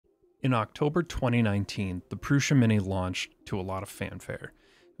In October 2019, the Prusa Mini launched to a lot of fanfare.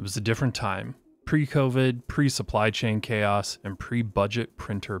 It was a different time, pre-COVID, pre-supply chain chaos, and pre-budget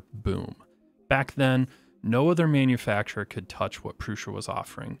printer boom. Back then, no other manufacturer could touch what Prusa was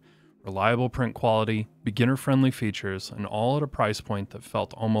offering. Reliable print quality, beginner-friendly features, and all at a price point that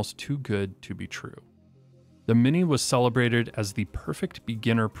felt almost too good to be true. The Mini was celebrated as the perfect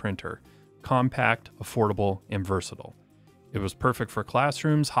beginner printer, compact, affordable, and versatile. It was perfect for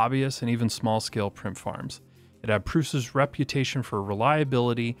classrooms, hobbyists, and even small-scale print farms. It had Prusa's reputation for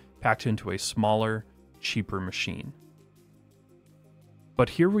reliability packed into a smaller, cheaper machine. But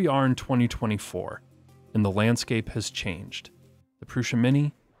here we are in 2024, and the landscape has changed. The Prusa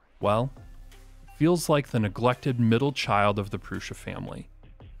Mini, well, feels like the neglected middle child of the Prusa family.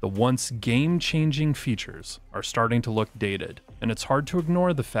 The once game-changing features are starting to look dated, and it's hard to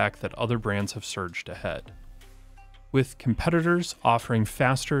ignore the fact that other brands have surged ahead. With competitors offering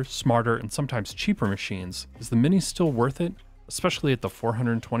faster, smarter, and sometimes cheaper machines, is the Mini still worth it, especially at the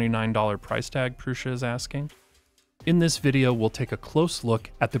 $429 price tag Prusa is asking? In this video, we'll take a close look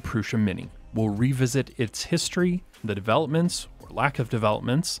at the Prusa Mini. We'll revisit its history, the developments, or lack of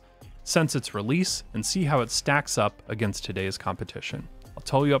developments, since its release, and see how it stacks up against today's competition. I'll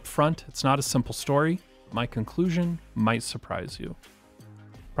tell you up front, it's not a simple story. My conclusion might surprise you.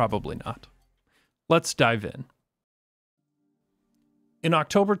 Probably not. Let's dive in. In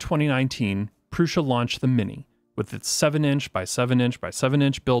October 2019, Prusa launched the Mini with its 7-inch by 7-inch by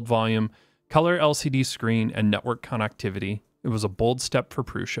 7-inch build volume, color LCD screen, and network connectivity. It was a bold step for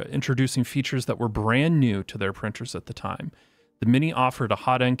Prusa, introducing features that were brand new to their printers at the time. The Mini offered a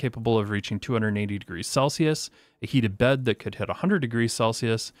hot end capable of reaching 280 degrees Celsius, a heated bed that could hit 100 degrees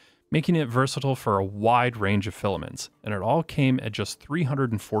Celsius, making it versatile for a wide range of filaments, and it all came at just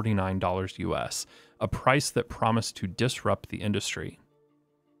 $349 US, a price that promised to disrupt the industry.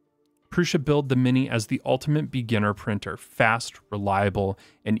 Prusa billed the Mini as the ultimate beginner printer, fast, reliable,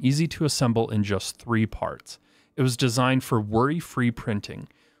 and easy to assemble in just 3 parts. It was designed for worry-free printing,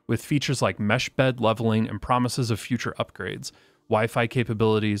 with features like mesh bed leveling and promises of future upgrades, Wi-Fi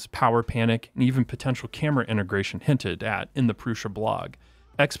capabilities, power panic, and even potential camera integration hinted at in the Prusa blog.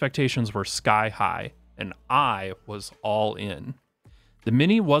 Expectations were sky high, and I was all in. The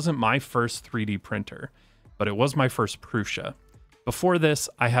Mini wasn't my first 3D printer, but it was my first Prusa. Before this,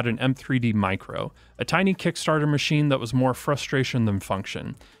 I had an M3D Micro, a tiny Kickstarter machine that was more frustration than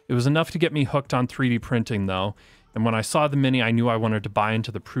function. It was enough to get me hooked on 3D printing though, and when I saw the Mini, I knew I wanted to buy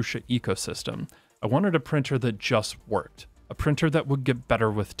into the Prusa ecosystem. I wanted a printer that just worked, a printer that would get better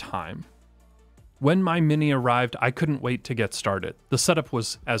with time. When my Mini arrived, I couldn't wait to get started. The setup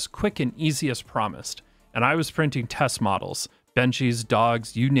was as quick and easy as promised, and I was printing test models, benchies,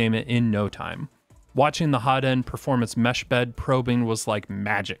 dogs, you name it, in no time. Watching the hot-end performance mesh bed probing was like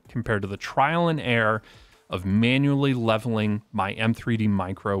magic compared to the trial and error of manually leveling my M3D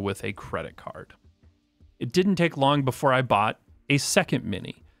Micro with a credit card. It didn't take long before I bought a second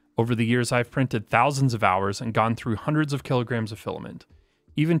Mini. Over the years, I've printed thousands of hours and gone through hundreds of kilograms of filament.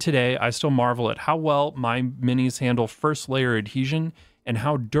 Even today, I still marvel at how well my Minis handle first layer adhesion and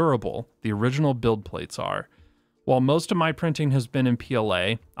how durable the original build plates are. While most of my printing has been in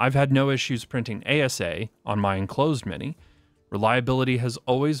PLA, I've had no issues printing ASA on my enclosed Mini. Reliability has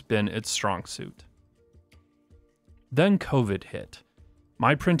always been its strong suit. Then COVID hit.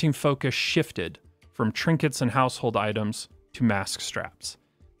 My printing focus shifted from trinkets and household items to mask straps.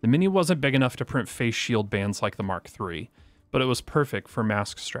 The Mini wasn't big enough to print face shield bands like the Mark III, but it was perfect for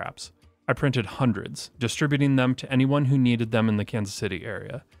mask straps. I printed hundreds, distributing them to anyone who needed them in the Kansas City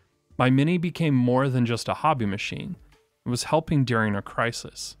area. My Mini became more than just a hobby machine. It was helping during a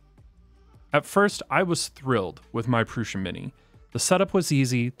crisis. At first, I was thrilled with my Prusa Mini. The setup was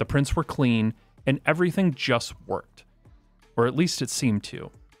easy, the prints were clean, and everything just worked. Or at least it seemed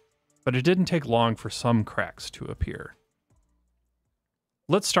to. But it didn't take long for some cracks to appear.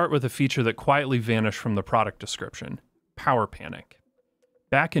 Let's start with a feature that quietly vanished from the product description: power panic.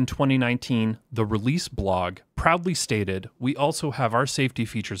 Back in 2019, the release blog proudly stated, "We also have our safety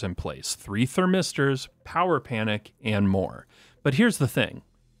features in place: 3 thermistors, power panic, and more." But here's the thing.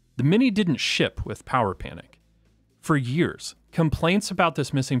 The Mini didn't ship with power panic. For years, complaints about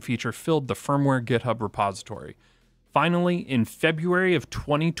this missing feature filled the firmware GitHub repository. Finally, in February of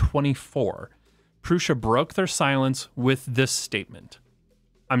 2024, Prusa broke their silence with this statement: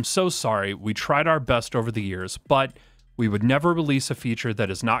 "I'm so sorry, we tried our best over the years, but we would never release a feature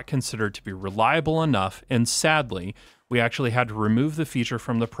that is not considered to be reliable enough, and sadly, we actually had to remove the feature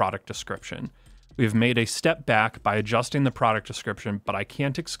from the product description. We have made a step back by adjusting the product description, but I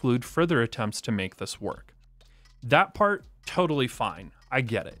can't exclude further attempts to make this work." That part, totally fine. I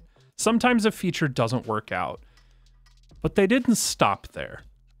get it. Sometimes a feature doesn't work out, but they didn't stop there.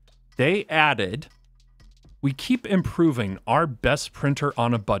 They added, we keep improving our best printer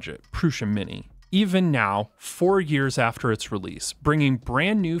on a budget, Prusa Mini, even now, 4 years after its release, bringing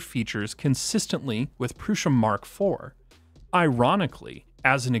brand new features consistently with Prusa Mark IV. Ironically,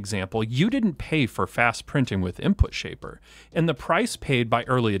 as an example, you didn't pay for fast printing with Input Shaper, and the price paid by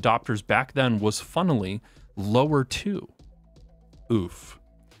early adopters back then was funnily lower too. Oof.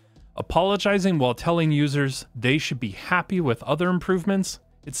 Apologizing while telling users they should be happy with other improvements,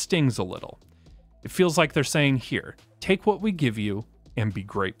 it stings a little. It feels like they're saying, here, take what we give you and be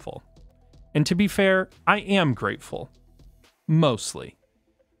grateful. And to be fair, I am grateful. Mostly.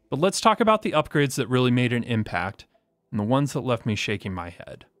 But let's talk about the upgrades that really made an impact and the ones that left me shaking my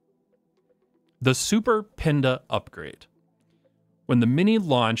head. The Super Pinda upgrade. When the Mini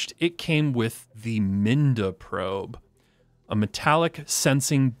launched, it came with the Minda probe, a metallic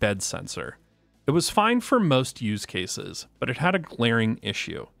sensing bed sensor. It was fine for most use cases, but it had a glaring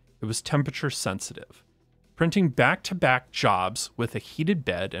issue. It was temperature sensitive. Printing back-to-back jobs with a heated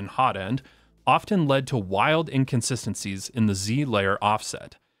bed and hot end often led to wild inconsistencies in the Z layer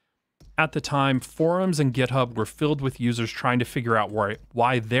offset. At the time, forums and GitHub were filled with users trying to figure out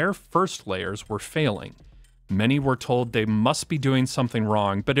why their first layers were failing. Many were told they must be doing something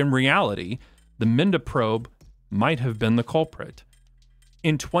wrong, but in reality, the Minda probe might have been the culprit.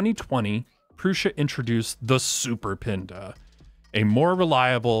 In 2020, Prusa introduced the Super Pinda, a more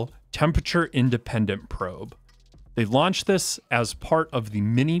reliable, temperature-independent probe. They launched this as part of the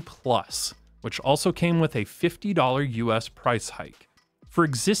Mini Plus, which also came with a $50 US price hike. For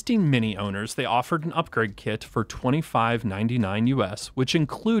existing Mini owners, they offered an upgrade kit for $25.99 US, which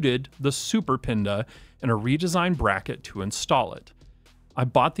included the Super Pinda and a redesigned bracket to install it. I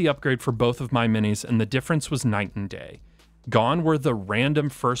bought the upgrade for both of my Minis, and the difference was night and day. Gone were the random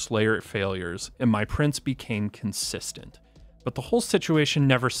first layer failures, and my prints became consistent. But the whole situation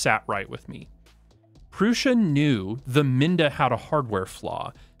never sat right with me. Prusa knew the Minda had a hardware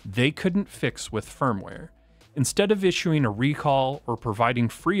flaw they couldn't fix with firmware. Instead of issuing a recall or providing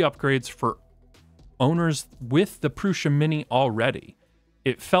free upgrades for owners with the Prusa Mini already,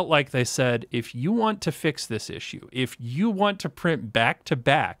 it felt like they said, if you want to fix this issue, if you want to print back to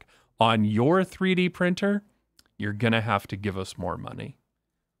back on your 3D printer, you're gonna have to give us more money,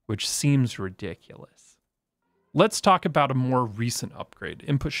 which seems ridiculous. Let's talk about a more recent upgrade,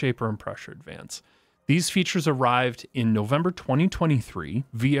 Input Shaper and Pressure Advance. These features arrived in November 2023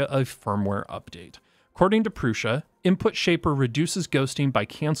 via a firmware update. According to Prusa, Input Shaper reduces ghosting by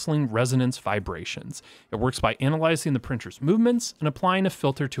canceling resonance vibrations. It works by analyzing the printer's movements and applying a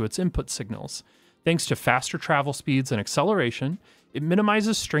filter to its input signals. Thanks to faster travel speeds and acceleration, it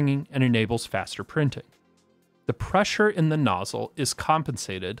minimizes stringing and enables faster printing. The pressure in the nozzle is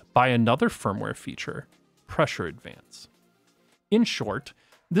compensated by another firmware feature, Pressure Advance. In short,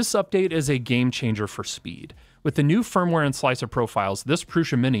 this update is a game changer for speed. With the new firmware and slicer profiles, this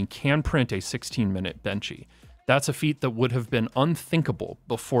Prusa Mini can print a 16-minute Benchy. That's a feat that would have been unthinkable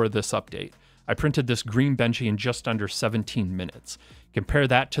before this update. I printed this green Benchy in just under 17 minutes. Compare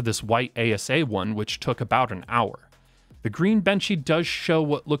that to this white ASA one, which took about an hour. The green Benchy does show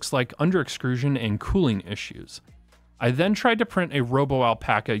what looks like under extrusion and cooling issues. I then tried to print a Robo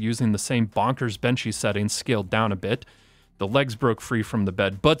Alpaca using the same bonkers Benchy settings scaled down a bit. The legs broke free from the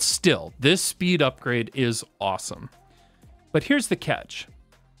bed, but still, this speed upgrade is awesome. But here's the catch.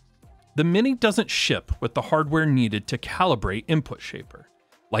 The Mini doesn't ship with the hardware needed to calibrate Input Shaper,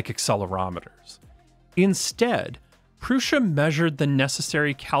 like accelerometers. Instead, Prusa measured the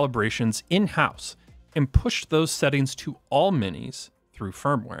necessary calibrations in-house and pushed those settings to all Minis through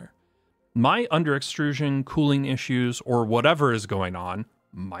firmware. My under extrusion, cooling issues, or whatever is going on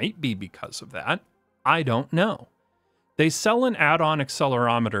might be because of that. I don't know. They sell an add-on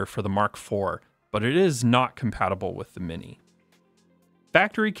accelerometer for the Mark IV, but it is not compatible with the Mini.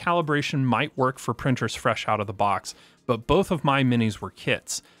 Factory calibration might work for printers fresh out of the box, but both of my Minis were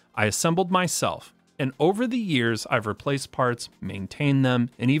kits I assembled myself, and over the years I've replaced parts, maintained them,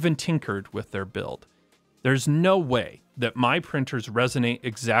 and even tinkered with their build. There's no way that my printers resonate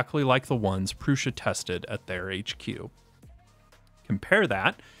exactly like the ones Prusa tested at their HQ. Compare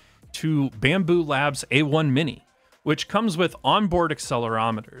that to Bamboo Labs A1 Mini, which comes with onboard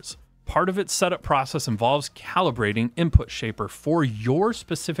accelerometers. Part of its setup process involves calibrating Input Shaper for your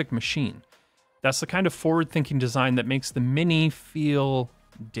specific machine. That's the kind of forward-thinking design that makes the Mini feel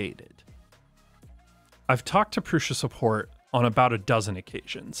dated. I've talked to Prusa support on about a dozen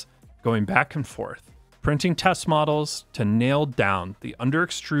occasions, going back and forth, printing test models to nail down the under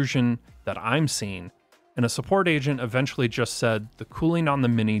extrusion that I'm seeing and a support agent eventually just said the cooling on the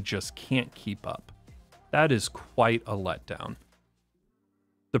Mini just can't keep up. That is quite a letdown.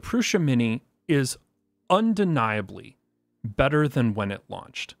 The Prusa Mini is undeniably better than when it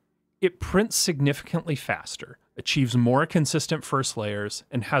launched. It prints significantly faster, achieves more consistent first layers,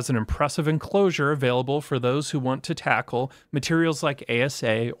 and has an impressive enclosure available for those who want to tackle materials like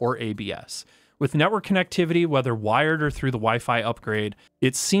ASA or ABS. With network connectivity, whether wired or through the Wi-Fi upgrade,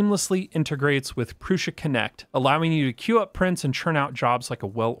 it seamlessly integrates with Prusa Connect, allowing you to queue up prints and churn out jobs like a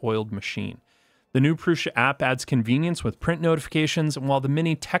well-oiled machine. The new Prusa app adds convenience with print notifications, and while the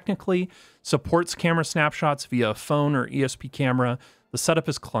Mini technically supports camera snapshots via a phone or ESP camera, the setup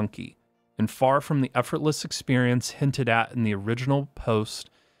is clunky and far from the effortless experience hinted at in the original post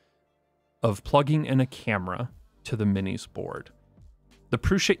of plugging in a camera to the Mini's board. The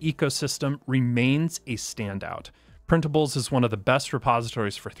Prusa ecosystem remains a standout. Printables is one of the best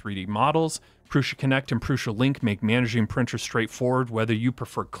repositories for 3D models. Prusa Connect and Prusa Link make managing printers straightforward, whether you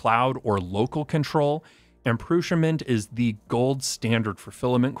prefer cloud or local control. And Prusament is the gold standard for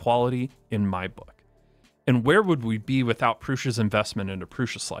filament quality in my book. And where would we be without Prusa's investment into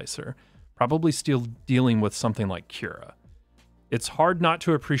Prusa Slicer? Probably still dealing with something like Cura. It's hard not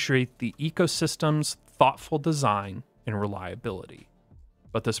to appreciate the ecosystem's thoughtful design and reliability.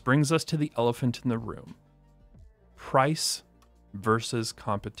 But this brings us to the elephant in the room. Price versus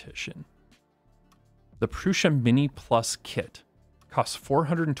competition. The Prusa Mini Plus kit costs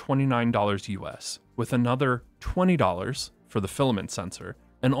 $429 US, with another $20 for the filament sensor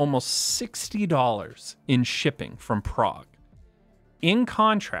and almost $60 in shipping from Prague. In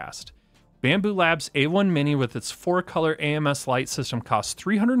contrast, Bambu Lab's A1 Mini with its 4-color AMS light system costs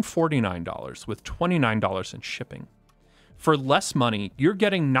 $349 with $29 in shipping. For less money, you're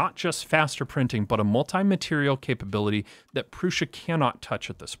getting not just faster printing, but a multi-material capability that Prusa cannot touch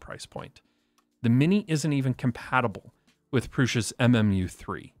at this price point. The Mini isn't even compatible with Prusa's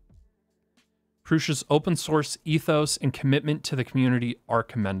MMU3. Prusa's open source ethos and commitment to the community are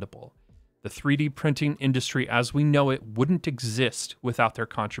commendable. The 3D printing industry as we know it wouldn't exist without their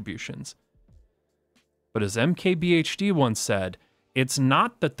contributions. But as MKBHD once said, it's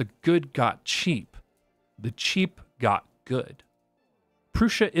not that the good got cheap, the cheap got good.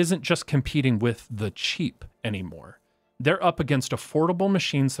 Prusa isn't just competing with the cheap anymore. They're up against affordable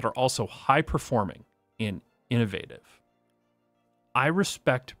machines that are also high performing and innovative. I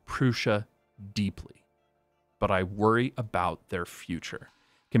respect Prusa deeply, but I worry about their future.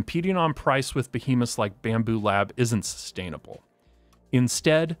 Competing on price with behemoths like Bambu Lab isn't sustainable.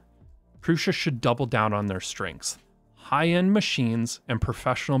 Instead, Prusa should double down on their strengths, high-end machines and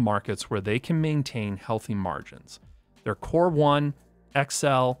professional markets where they can maintain healthy margins. Their Core 1,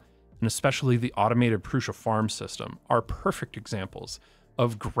 XL, and especially the automated Prusa Farm system are perfect examples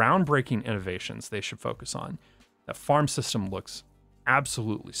of groundbreaking innovations they should focus on. That farm system looks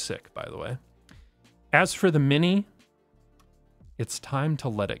absolutely sick, by the way. As for the Mini, it's time to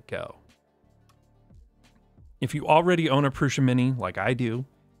let it go. If you already own a Prusa Mini, like I do,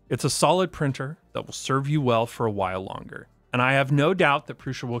 it's a solid printer that will serve you well for a while longer. And I have no doubt that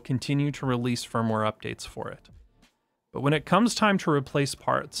Prusa will continue to release firmware updates for it. But when it comes time to replace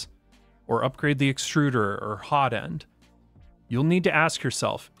parts, or upgrade the extruder or hot end, you'll need to ask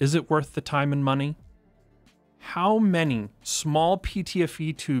yourself, is it worth the time and money? How many small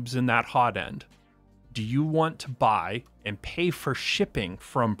PTFE tubes in that hot end do you want to buy and pay for shipping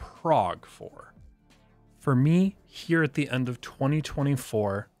from Prague for? For me, here at the end of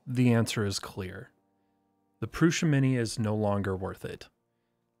 2024, the answer is clear. The Prusa Mini is no longer worth it.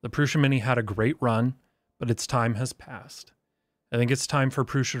 The Prusa Mini had a great run, but its time has passed. I think it's time for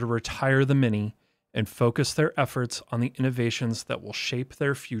Prusa to retire the Mini and focus their efforts on the innovations that will shape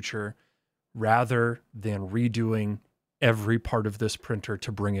their future rather than redoing every part of this printer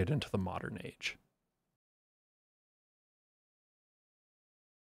to bring it into the modern age.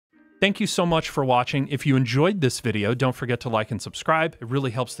 Thank you so much for watching. If you enjoyed this video, don't forget to like and subscribe. It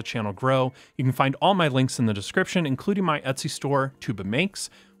really helps the channel grow. You can find all my links in the description, including my Etsy store, Tuba Makes,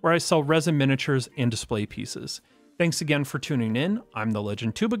 where I sell resin miniatures and display pieces. Thanks again for tuning in. I'm the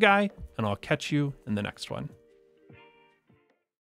Legend Tuba Guy, and I'll catch you in the next one.